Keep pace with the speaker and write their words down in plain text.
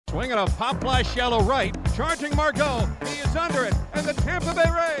Swinging a pop fly shallow right, charging Margot. He is under it, and the Tampa Bay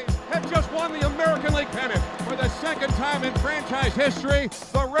Rays have just won the American League pennant. For the second time in franchise history,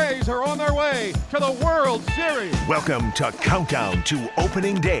 the Rays are on their way to the World Series. Welcome to Countdown to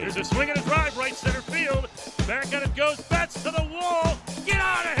Opening Day. There's a swing and a drive, right center field. Back at it goes, bats to the wall. Get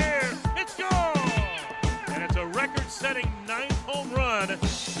out of here! It's gone! And it's a record-setting 9th home run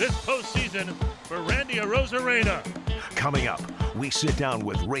this postseason for Randy Arozarena. Coming up, we sit down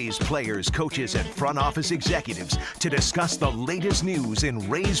with Rays players, coaches, and front office executives to discuss the latest news in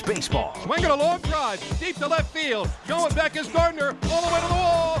Rays baseball. Swinging a long drive, deep to left field. Going back is Gardner, all the way to the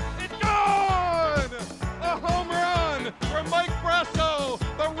wall. It's gone! A home run for Mike Brasso.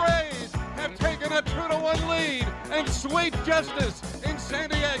 The Rays have taken a 2-1 lead and sweet justice in San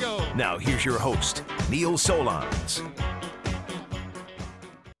Diego. Now here's your host, Neil Solondz.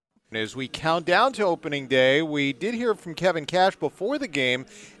 As we count down to opening day, we did hear from Kevin Cash before the game,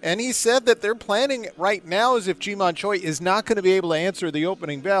 and he said that they're planning right now as if Ji-Man Choi is not going to be able to answer the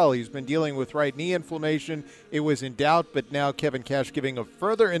opening bell. He's been dealing with right knee inflammation. It was in doubt, but now Kevin Cash giving a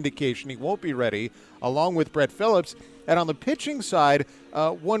further indication he won't be ready, along with Brett Phillips. And on the pitching side,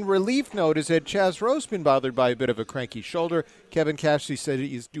 one relief note is that Chaz Rowe's been bothered by a bit of a cranky shoulder. Kevin Cash said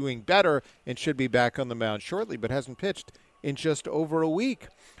he's doing better and should be back on the mound shortly, but hasn't pitched in just over a week.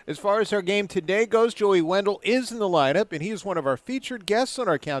 As far as our game today goes, Joey Wendle is in the lineup, and he is one of our featured guests on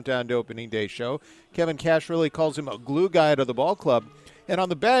our Countdown to Opening Day show. Kevin Cash really calls him a glue guy to the ball club. And on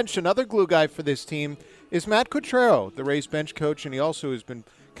the bench, another glue guy for this team is Matt Quatraro, the Rays bench coach, and he also has been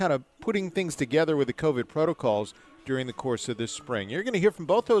kind of putting things together with the COVID protocols during the course of this spring. You're going to hear from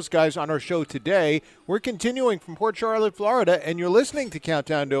both those guys on our show today. We're continuing from Port Charlotte, Florida, and you're listening to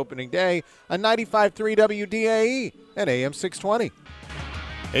Countdown to Opening Day on 95.3 WDAE and AM 620.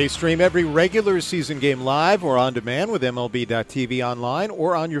 Hey, stream every regular season game live or on demand with MLB.tv online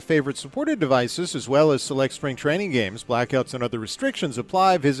or on your favorite supported devices, as well as select spring training games. Blackouts and other restrictions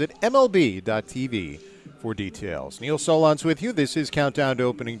apply. Visit MLB.tv for details. Neil Solondz with you. This is Countdown to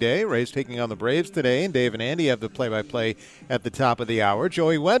Opening Day. Rays taking on the Braves today, and Dave and Andy have the play-by-play at the top of the hour.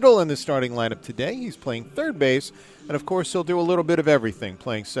 Joey Wendle in the starting lineup today. He's playing third base, and of course he'll do a little bit of everything,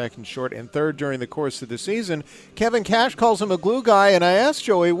 playing second, short, and third during the course of the season. Kevin Cash calls him a glue guy, and I asked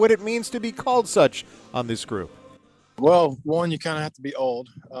Joey what it means to be called such on this group. Well, one, you kind of have to be old.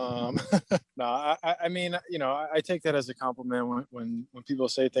 No, I mean, you know, I take that as a compliment when people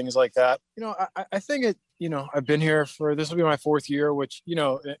say things like that. You know, I think it, you know, I've been here for, this will be my 4th year, which, you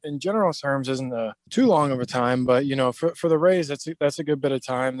know, in general terms isn't too long of a time, but, you know, for the Rays, that's a good bit of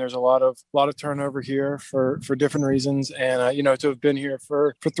time. There's a lot of turnover here for different reasons. And, you know, to have been here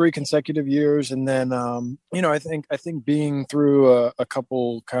for 3 consecutive years. And then, you know, I think being through a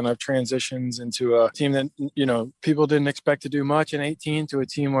couple kind of transitions into a team that, you know, people didn't expect to do much in 18 to a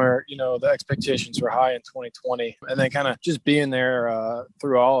team where, you know, the expectations were high in 2020, and then kind of just being there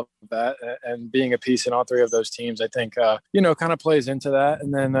through all of that and being a piece in all 3 of those teams, I think, you know, kind of plays into that.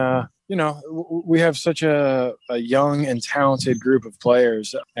 And then, you know, we have such a young and talented group of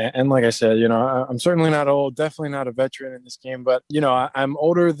players. And like I said, you know, I'm certainly not old, definitely not a veteran in this game, but, you know, I'm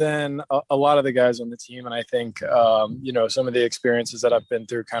older than a lot of the guys on the team. And I think, you know, some of the experiences that I've been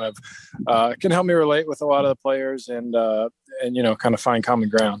through kind of can help me relate with a lot of the players and, you know, kind of find common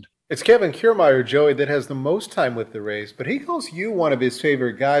ground. It's Kevin Kiermaier, Joey, that has the most time with the Rays, but he calls you one of his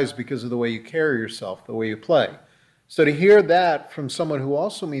favorite guys because of the way you carry yourself, the way you play. So to hear that from someone who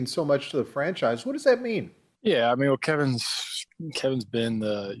also means so much to the franchise, what does that mean? Yeah, I mean, well, Kevin's been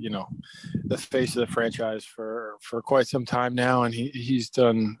the face of the franchise for quite some time now, and he's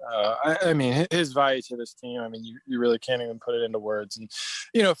done. I mean, his value to this team. I mean, you really can't even put it into words. And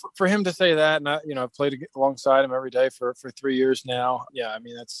you know, for him to say that, and I've played alongside him every day for 3 years now. Yeah, I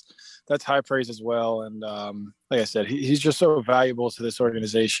mean that's high praise as well. And like I said, he's just so valuable to this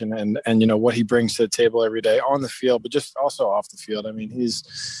organization, and you know what he brings to the table every day on the field, but just also off the field. I mean, he's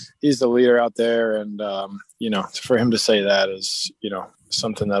the leader out there, and you know, for him to say that is, you know,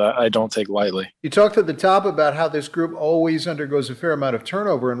 something that I don't take lightly. You talked at the top about how this group always undergoes a fair amount of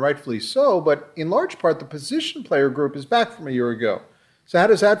turnover, and rightfully so, but in large part, the position player group is back from a year ago. So how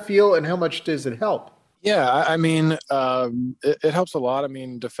does that feel, and how much does it help? Yeah, I mean, it helps a lot. I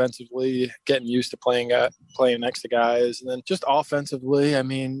mean, defensively, getting used to playing next to guys, and then just offensively, I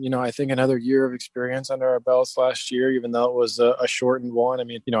mean, you know, I think another year of experience under our belts last year, even though it was a shortened one. I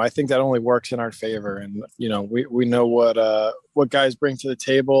mean, you know, I think that only works in our favor, and you know, we know what guys bring to the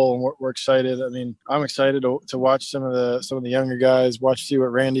table, and we're excited. I mean, I'm excited to watch some of the younger guys, see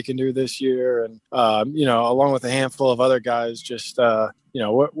what Randy can do this year, and you know, along with a handful of other guys, just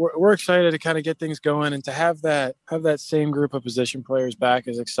we're excited to kind of get things going, and to have that same group of position players back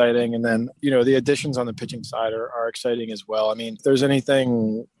is exciting. And then, the additions on the pitching side are exciting as well. I mean, if there's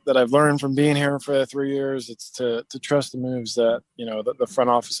anything that I've learned from being here for 3 years, it's to trust the moves that, the front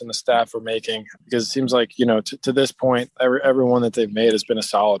office and the staff are making, because it seems like, to this point, everyone that they've made has been a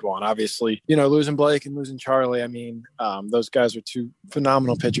solid one. Obviously, losing Blake and losing Charlie, I mean, those guys are two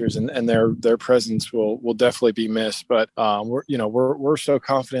phenomenal pitchers, and their presence will definitely be missed. But we're so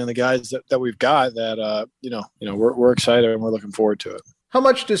confident in the guys that we've got that, we're excited and we're looking forward to it. How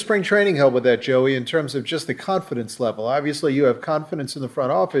much does spring training help with that, Joey, in terms of just the confidence level? Obviously, you have confidence in the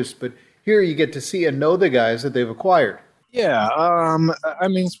front office, but here you get to see and know the guys that they've acquired. Yeah, I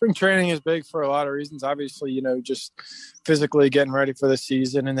mean, spring training is big for a lot of reasons. Obviously, just physically getting ready for the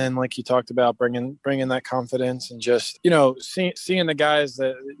season, and then, like you talked about, bringing that confidence, and just seeing the guys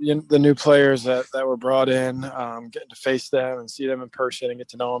the new players that were brought in, getting to face them and see them in person and get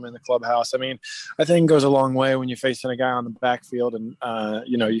to know them in the clubhouse. I mean, I think it goes a long way when you're facing a guy on the backfield, and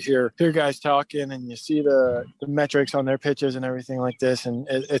you hear guys talking, and you see the metrics on their pitches and everything like this, and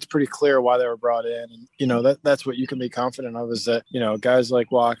it's pretty clear why they were brought in, and that's what you can be confident of, is that guys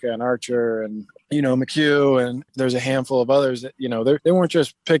like Waka and Archer and McHugh, and there's a handful of others that they weren't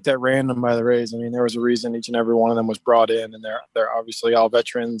just picked at random by the Rays. I mean, there was a reason each and every one of them was brought in, and they're obviously all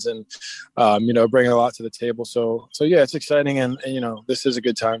veterans and bringing a lot to the table. So yeah, it's exciting, and this is a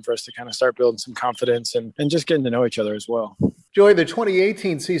good time for us to kind of start building some confidence and just getting to know each other as well. Joey, the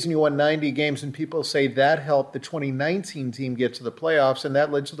 2018 season, you won 90 games, and people say that helped the 2019 team get to the playoffs, and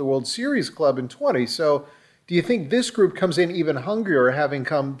that led to the World Series club in 20. So do you think this group comes in even hungrier, having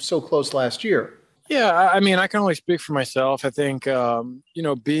come so close last year? Yeah, I mean, I can only speak for myself. I think,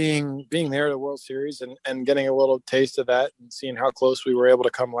 being there at the World Series and getting a little taste of that and seeing how close we were able to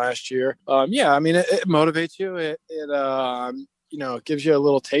come last year. Yeah, I mean, it motivates you. It gives you a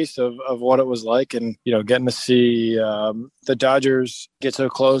little taste of what it was like, and, getting to see the Dodgers get so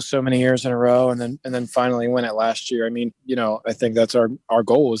close so many years in a row and then finally win it last year. I mean, I think that's our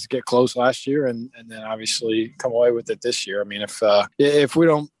goal, is to get close last year and then obviously come away with it this year. I mean, if we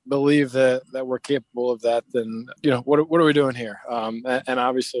don't believe that we're capable of that, then, what are we doing here? And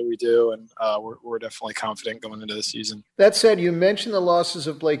obviously we do. And we're definitely confident going into the season. That said, you mentioned the losses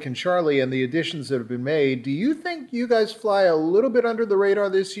of Blake and Charlie and the additions that have been made. Do you think you guys fly a little bit under the radar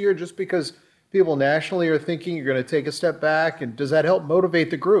this year just because people nationally are thinking you're going to take a step back? And does that help motivate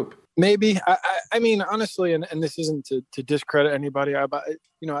the group? Maybe. I mean, honestly, and this isn't to discredit anybody, I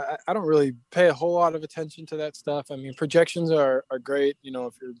don't really pay a whole lot of attention to that stuff. I mean, projections are great,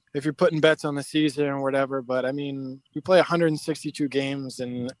 if you're putting bets on the season or whatever. But I mean, we play 162 games,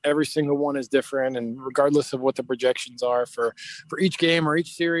 and every single one is different. And regardless of what the projections are for each game or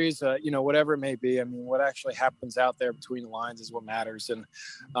each series, whatever it may be, I mean, what actually happens out there between the lines is what matters. And,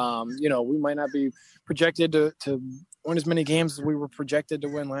 we might not be projected to win as many games as we were projected to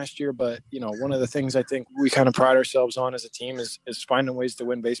win last year. But, one of the things I think we kind of pride ourselves on as a team is finding ways to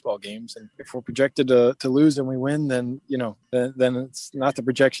win baseball games. And if we're projected to lose and we win, then, then it's not the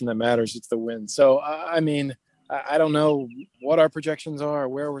projection that matters, it's the win. So, I mean, I don't know what our projections are, or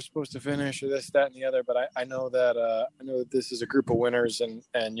where we're supposed to finish, or this, that, and the other. But I know that this is a group of winners, and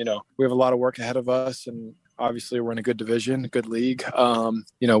we have a lot of work ahead of us. And obviously, we're in a good division, a good league.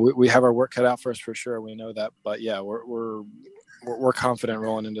 We have our work cut out for us for sure. We know that. But yeah, we're confident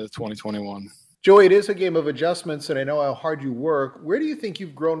rolling into 2021. Joey, it is a game of adjustments, and I know how hard you work. Where do you think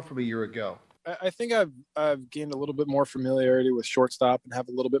you've grown from a year ago? I think I've gained a little bit more familiarity with shortstop and have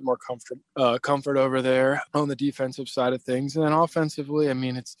a little bit more comfort over there on the defensive side of things. And then offensively, I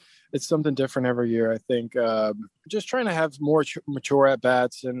mean, it's something different every year. I think just trying to have more mature at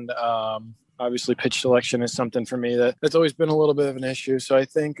bats, and obviously pitch selection is something for me that's always been a little bit of an issue. So I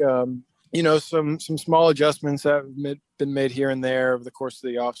think some small adjustments that have been made here and there over the course of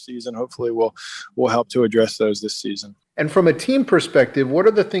the off season hopefully will help to address those this season. And from a team perspective, what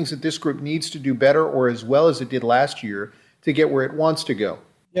are the things that this group needs to do better, or as well as it did last year, to get where it wants to go?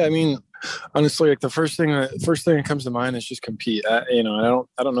 Yeah, I mean, honestly, like the first thing that comes to mind is just compete. I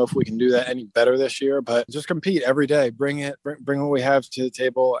don't know if we can do that any better this year, but just compete every day. Bring what we have to the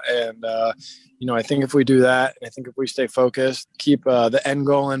table, and I think if we do that, and I think if we stay focused, keep the end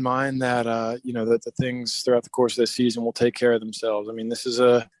goal in mind, that that the things throughout the course of the season will take care of themselves. I mean, this is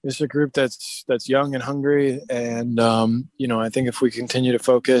a group that's young and hungry, and I think if we continue to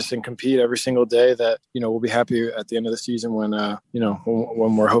focus and compete every single day, that we'll be happy at the end of the season when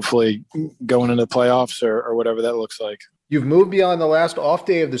we're hopefully going into the playoffs or whatever that looks like. You've moved beyond the last off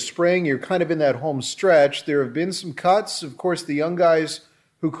day of the spring. You're kind of in that home stretch. There have been some cuts. Of course, the young guys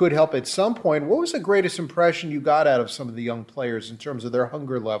who could help at some point. What was the greatest impression you got out of some of the young players in terms of their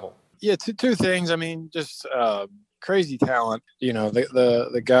hunger level? Yeah, two things. I mean, just crazy talent.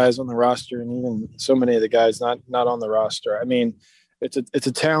 The guys on the roster, and even so many of the guys not on the roster. I mean, it's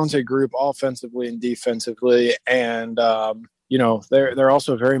a talented group offensively and defensively, and they're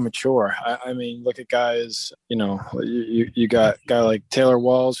also very mature. I mean, look at guys. You got a guy like Taylor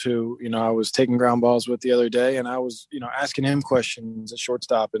Walls, who I was taking ground balls with the other day, and I was asking him questions at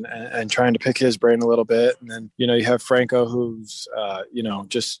shortstop and trying to pick his brain a little bit. And then you have Franco, who's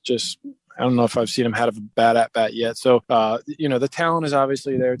just I don't know if I've seen him have a bad at bat yet. So, the talent is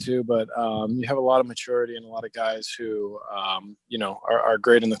obviously there too, but you have a lot of maturity and a lot of guys who, are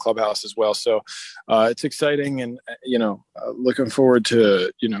great in the clubhouse as well. So it's exciting, and, looking forward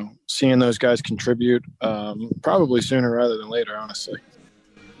to, seeing those guys contribute probably sooner rather than later, honestly.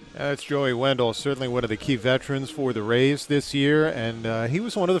 That's Joey Wendle, certainly one of the key veterans for the Rays this year, and he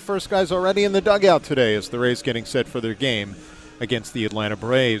was one of the first guys already in the dugout today as the Rays getting set for their game against the Atlanta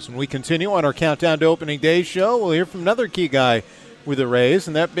Braves. When we continue on our Countdown to Opening Day show, we'll hear from another key guy with the Rays,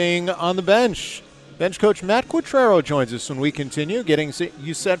 and that being on the bench. Bench coach Matt Quatraro joins us when we continue getting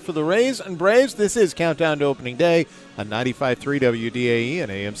you set for the Rays and Braves. This is Countdown to Opening Day on 95.3 WDAE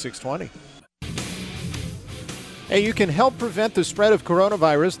and AM 620. Hey, you can help prevent the spread of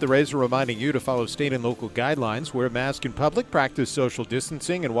coronavirus. The Rays are reminding you to follow state and local guidelines, wear a mask in public, practice social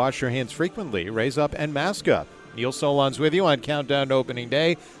distancing, and wash your hands frequently. Raise up and mask up. Neil Solon's with you on Countdown to Opening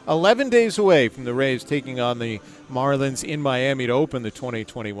Day. 11 days away from the Rays taking on the Marlins in Miami to open the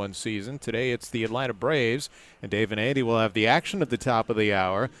 2021 season. Today it's the Atlanta Braves, and Dave and Andy will have the action at the top of the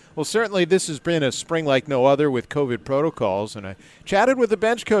hour. Well, certainly this has been a spring like no other with COVID protocols, and I chatted with the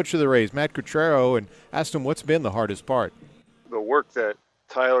bench coach of the Rays, Matt Quatraro, and asked him what's been the hardest part. The work that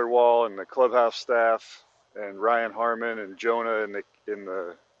Tyler Wall and the clubhouse staff and Ryan Harmon and Jonah in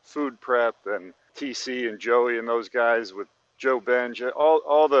the food prep and TC and Joey and those guys with Joe Benj,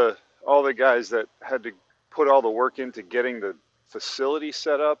 all the guys that had to put all the work into getting the facility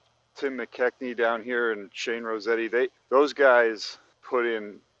set up. Tim McKechnie down here and Shane Rossetti, those guys put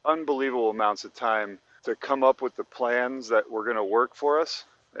in unbelievable amounts of time to come up with the plans that were going to work for us.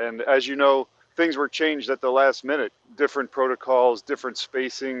 And as you know, things were changed at the last minute. Different protocols, different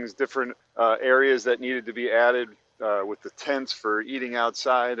spacings, different areas that needed to be added. With the tents for eating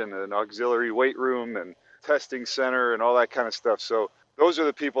outside and an auxiliary weight room and testing center and all that kind of stuff. So those are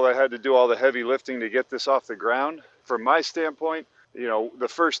the people that had to do all the heavy lifting to get this off the ground. From my standpoint, the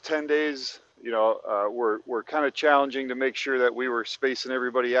first 10 days, were kind of challenging to make sure that we were spacing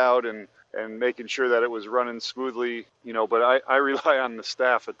everybody out and making sure that it was running smoothly, but I rely on the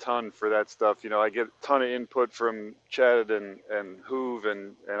staff a ton for that stuff. I get a ton of input from Chad and Hoove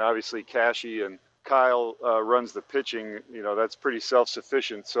and obviously Cashy, and Kyle runs the pitching, that's pretty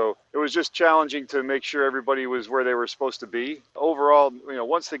self-sufficient. So it was just challenging to make sure everybody was where they were supposed to be. Overall,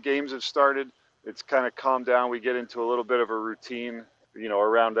 once the games have started, it's kind of calmed down. We get into a little bit of a routine,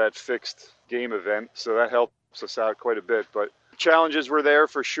 around that fixed game event. So that helps us out quite a bit. But challenges were there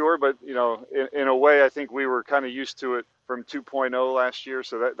for sure. But, in a way, I think we were kind of used to it from 2.0 last year.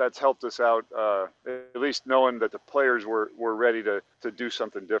 So that's helped us out, at least knowing that the players were ready to do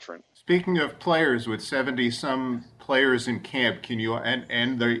something different. Speaking of players, with 70-some players in camp, can you,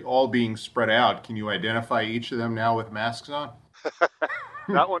 and they're all being spread out, can you identify each of them now with masks on?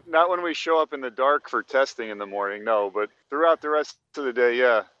 Not when we show up in the dark for testing in the morning, no. But throughout the rest of the day,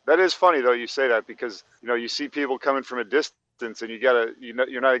 yeah. That is funny, though, you say that, because, you see people coming from a distance and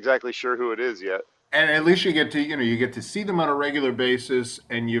you're not exactly sure who it is yet. And at least you get to see them on a regular basis,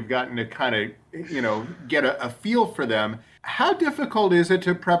 and you've gotten to kind of, get a feel for them. How difficult is it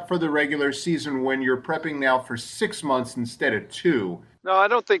to prep for the regular season when you're prepping now for 6 months instead of 2? No, I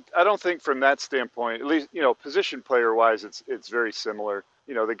don't think from that standpoint, at least, position player wise, it's very similar.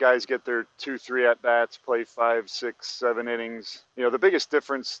 The guys get their 2-3 at bats, play 5, 6, 7 innings. The biggest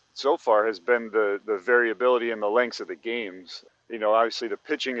difference so far has been the variability and the lengths of the games. Obviously the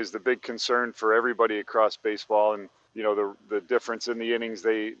pitching is the big concern for everybody across baseball, and the difference in the innings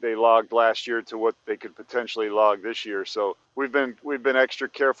they logged last year to what they could potentially log this year. So we've been extra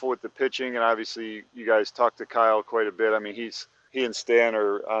careful with the pitching, and obviously you guys talked to Kyle quite a bit. I mean, he and Stan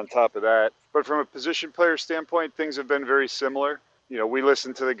are on top of that. But from a position player standpoint, things have been very similar. We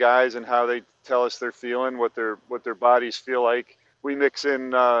listen to the guys and how they tell us they're feeling, what their bodies feel like. We mix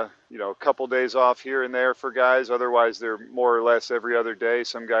in, a couple days off here and there for guys. Otherwise, they're more or less every other day.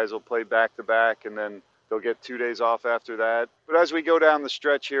 Some guys will play back-to-back, and then they'll get 2 days off after that. But as we go down the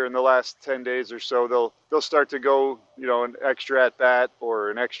stretch here in the last 10 days or so, they'll start to go, an extra at-bat or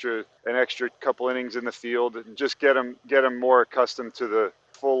an extra couple innings in the field, and just get them more accustomed to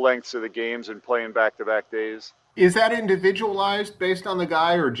full lengths of the games and playing back-to-back days. Is that individualized based on the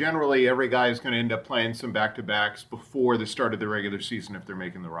guy, or generally every guy is going to end up playing some back-to-backs before the start of the regular season if they're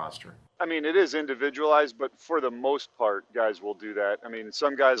making the roster? I mean, it is individualized, but for the most part, guys will do that. I mean,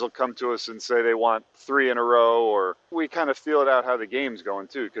 some guys will come to us and say they want 3 in a row, or we kind of feel it out how the game's going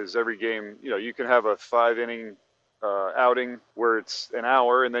too, because every game, you can have a 5-inning outing where it's an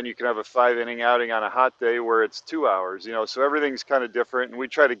hour, and then you can have a 5-inning outing on a hot day where it's 2 hours, so everything's kind of different, and we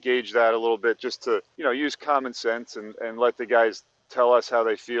try to gauge that a little bit just to, use common sense and let the guys tell us how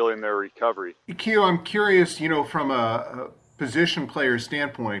they feel in their recovery. Q, I'm curious, from a position player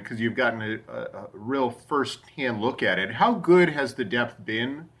standpoint, because you've gotten a real first-hand look at it, how good has the depth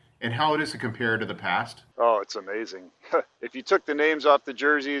been, and how does it compare to the past? Oh, it's amazing. If you took the names off the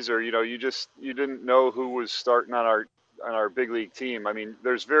jerseys, or you didn't know who was starting on our big league team, I mean,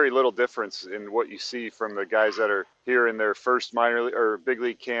 there's very little difference in what you see from the guys that are here in their first minor league or big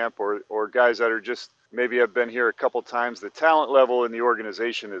league camp, or guys that are just maybe have been here a couple times. The talent level in the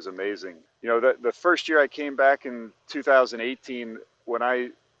organization is amazing. The first year I came back in 2018, when I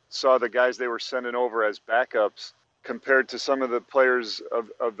saw the guys they were sending over as backups compared to some of the players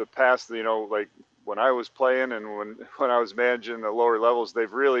of the past, like when I was playing and when I was managing the lower levels,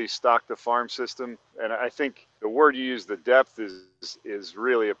 they've really stocked the farm system. And I think the word you use, the depth, is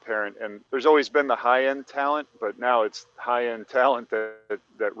really apparent. And there's always been the high-end talent, but now it's high-end talent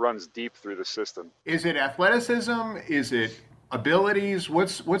that runs deep through the system. Is it athleticism? Is it abilities?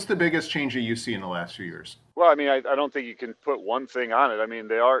 What's the biggest change that you see in the last few years? Well, I mean, I don't think you can put one thing on it. I mean,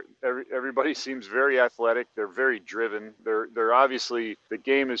 everybody seems very athletic. They're very driven. They're obviously, the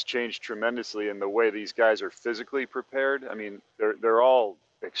game has changed tremendously in the way these guys are physically prepared. I mean, they're all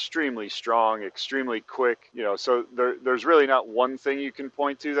extremely strong, extremely quick, so there's really not one thing you can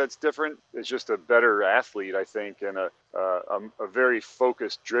point to that's different. It's just a better athlete, I think, and a very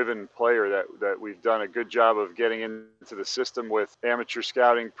focused, driven player that we've done a good job of getting into the system with amateur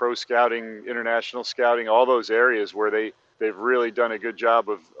scouting, pro scouting, international scouting, all those areas where they've really done a good job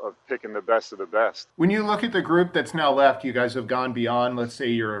of picking the best of the best. When you look at the group that's now left, you guys have gone beyond, let's say,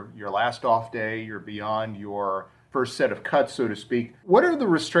 your last off day, you're beyond your first set of cuts, so to speak. What are the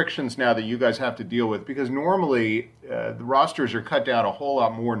restrictions now that you guys have to deal with? Because normally the rosters are cut down a whole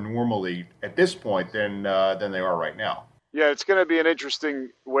lot more normally at this point than they are right now. Yeah, it's going to be an interesting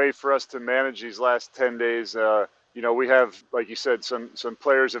way for us to manage these last 10 days. We have, like you said, some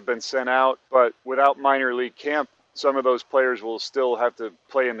players have been sent out, but without minor league camp, some of those players will still have to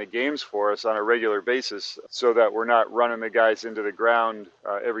play in the games for us on a regular basis, so that we're not running the guys into the ground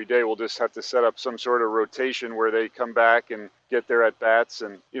every day. We'll just have to set up some sort of rotation where they come back and get their at-bats.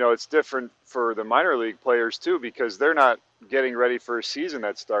 And, it's different for the minor league players too, because they're not getting ready for a season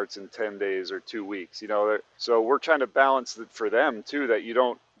that starts in 10 days or 2 weeks. So we're trying to balance it for them too, that you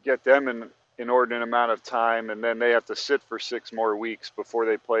don't get them in inordinate amount of time and then they have to sit for 6 more weeks before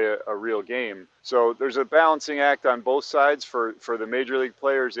they play a real game. So there's a balancing act on both sides for the major league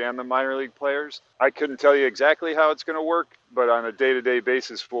players and the minor league players. I couldn't tell you exactly how it's going to work, but on a day-to-day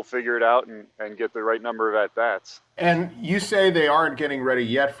basis, we'll figure it out and get the right number of at-bats. And you say they aren't getting ready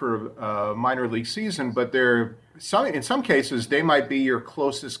yet for a minor league season, but in some cases, they might be your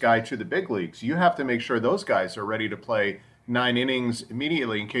closest guy to the big leagues. You have to make sure those guys are ready to play 9 innings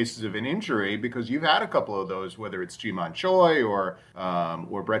immediately in cases of an injury, because you've had a couple of those, whether it's Ji-Man Choi or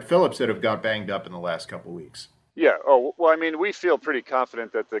Brett Phillips, that have got banged up in the last couple of weeks. Yeah. Oh, well, I mean, we feel pretty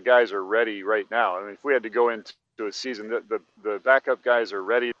confident that the guys are ready right now. I mean, if we had to go into a season, the backup guys are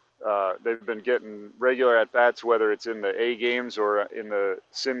ready. They've been getting regular at-bats, whether it's in the A games or in the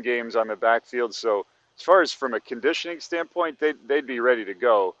sim games on the backfield. So as far as from a conditioning standpoint, they'd be ready to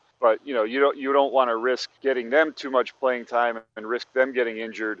go. But, you don't want to risk getting them too much playing time and risk them getting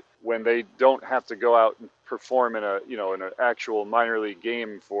injured when they don't have to go out and perform in an actual minor league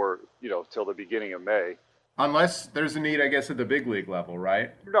game for, till the beginning of May. Unless there's a need, I guess, at the big league level, right?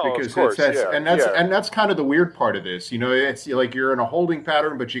 No, because of course, and that's kind of the weird part of this. It's like you're in a holding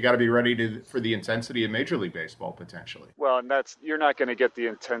pattern, but you got to be ready for the intensity of Major League Baseball potentially. Well, and you're not going to get the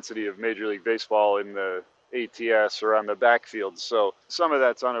intensity of Major League Baseball in the ATS or on the backfield, so some of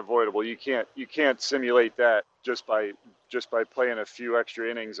that's unavoidable. You can't simulate that just by playing a few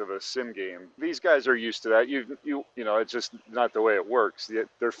extra innings of a sim game. These guys are used to that. It's just not the way it works.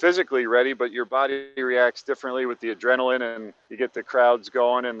 They're physically ready, but your body reacts differently with the adrenaline, and you get the crowds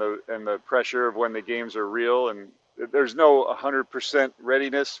going and the pressure of when the games are real. And there's no 100%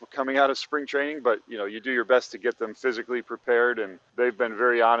 readiness coming out of spring training, but you do your best to get them physically prepared, and they've been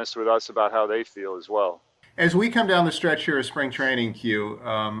very honest with us about how they feel as well. As we come down the stretch here of spring training, Q,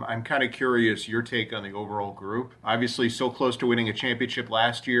 I'm kind of curious your take on the overall group. Obviously, so close to winning a championship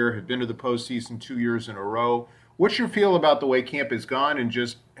last year, have been to the postseason 2 years in a row. What's your feel about the way camp has gone and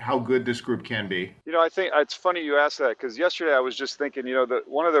just how good this group can be? I think it's funny you asked that, because yesterday I was just thinking,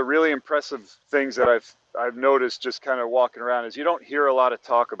 one of the really impressive things that I've noticed just kind of walking around is you don't hear a lot of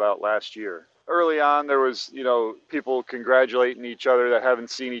talk about last year. Early on, there was, people congratulating each other that haven't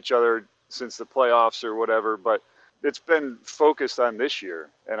seen each other since the playoffs or whatever, but it's been focused on this year.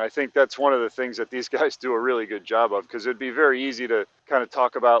 And I think that's one of the things that these guys do a really good job of, because it'd be very easy to kind of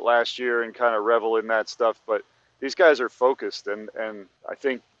talk about last year and kind of revel in that stuff, but these guys are focused, and I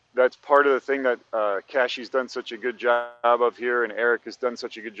think that's part of the thing that Cashy's done such a good job of here, and Eric has done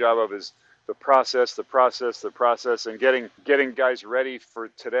such a good job of, is the process, and getting guys ready for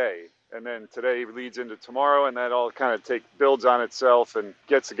today. And then today leads into tomorrow, and that all kind of builds on itself and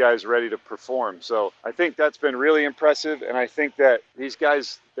gets the guys ready to perform. So I think that's been really impressive, and I think that these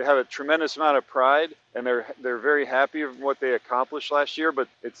guys, they have a tremendous amount of pride, and they're very happy with what they accomplished last year, but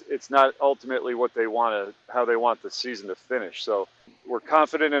it's not ultimately how they want the season to finish. So we're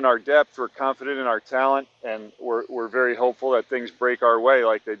confident in our depth, we're confident in our talent, and we're very hopeful that things break our way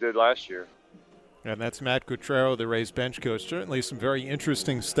like they did last year. And that's Matt Cutrero, the Rays bench coach. Certainly some very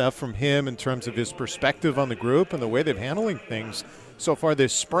interesting stuff from him in terms of his perspective on the group and the way they're handling things so far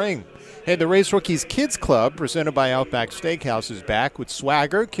this spring. Hey, the Rays Rookies Kids Club, presented by Outback Steakhouse, is back with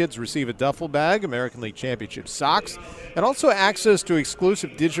swagger. Kids receive a duffel bag, American League Championship socks, and also access to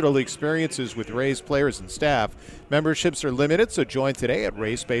exclusive digital experiences with Rays players and staff. Memberships are limited, so join today at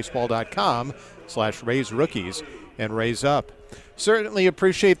raysbaseball.com/RaysRookies and Raise Up. Certainly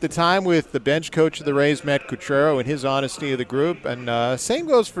appreciate the time with the bench coach of the Rays, Matt Cutrero, and his honesty of the group. And same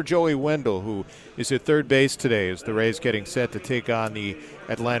goes for Joey Wendle, who is at third base today as the Rays getting set to take on the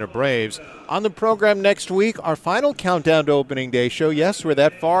Atlanta Braves. On the program next week, our final countdown to opening day show. Yes, we're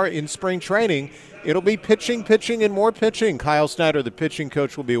that far in spring training. It'll be pitching, and more pitching. Kyle Snyder, the pitching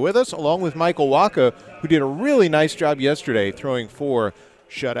coach, will be with us, along with Michael Wacha, who did a really nice job yesterday throwing 4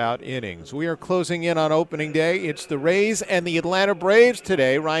 shutout innings. We are closing in on opening day. It's the Rays and the Atlanta Braves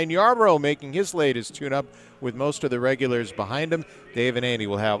today. Ryan Yarbrough making his latest tune-up with most of the regulars behind him. Dave and Andy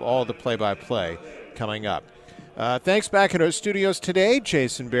will have all the play-by-play coming up. Thanks back in our studios today,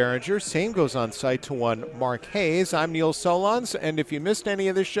 Jason Behringer. Same goes on site to one Mark Hayes. I'm Neil Solondz, and if you missed any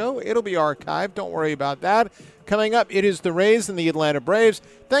of the show, it'll be archived. Don't worry about that. Coming up, it is the Rays and the Atlanta Braves.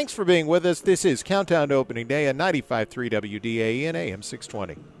 Thanks for being with us. This is Countdown to Opening Day on 95.3 WDAE and AM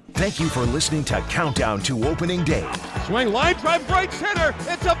 620. Thank you for listening to Countdown to Opening Day. Swing, line drive, right center.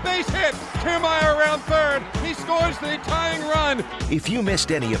 It's a base hit. Kiermaier around third. He scores the tying run. If you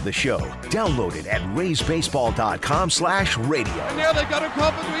missed any of the show, download it at raysbaseball.com/radio. And now they got a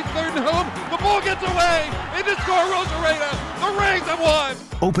call between third and home. The ball gets away. Into score Rosarena. The Rays have won.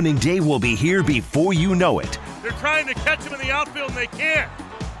 Opening day will be here before you know it. They're trying to catch him in the outfield, and they can't.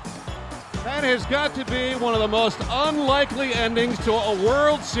 That has got to be one of the most unlikely endings to a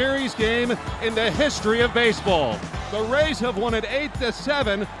World Series game in the history of baseball. The Rays have won it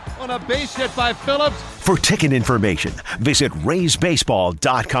 8-7 on a base hit by Phillips. For ticket information, visit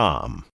raysbaseball.com.